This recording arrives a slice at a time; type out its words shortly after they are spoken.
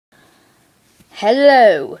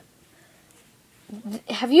Hello.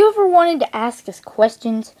 Have you ever wanted to ask us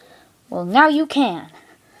questions? Well, now you can.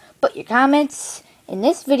 Put your comments in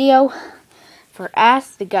this video for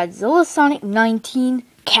Ask the Godzilla Sonic 19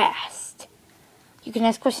 cast. You can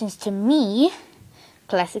ask questions to me,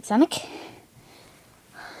 Classic Sonic,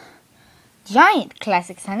 Giant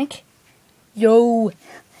Classic Sonic, Yo,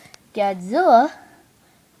 Godzilla,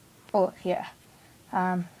 oh yeah,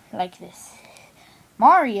 like this,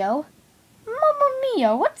 Mario, Mamma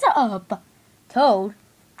Mia, what's up? Toad,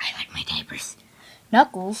 I like my diapers.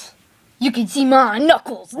 Knuckles, you can see my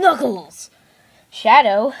Knuckles.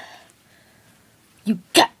 Shadow, you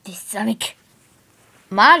got this, Sonic.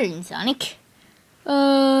 Modern Sonic,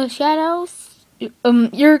 Shadows,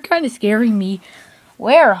 you're kind of scaring me.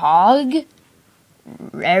 Werehog,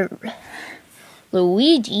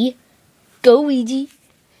 Luigi, Go Luigi,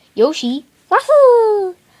 Yoshi,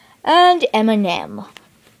 Wahoo, and Eminem.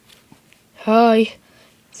 Hi.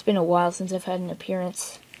 It's been a while since I've had an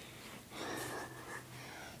appearance.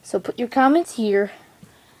 So put your comments here,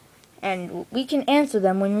 and we can answer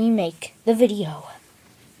them when we make the video.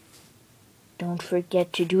 Don't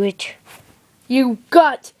forget to do it. You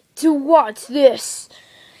got to watch this.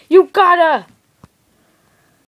 You gotta.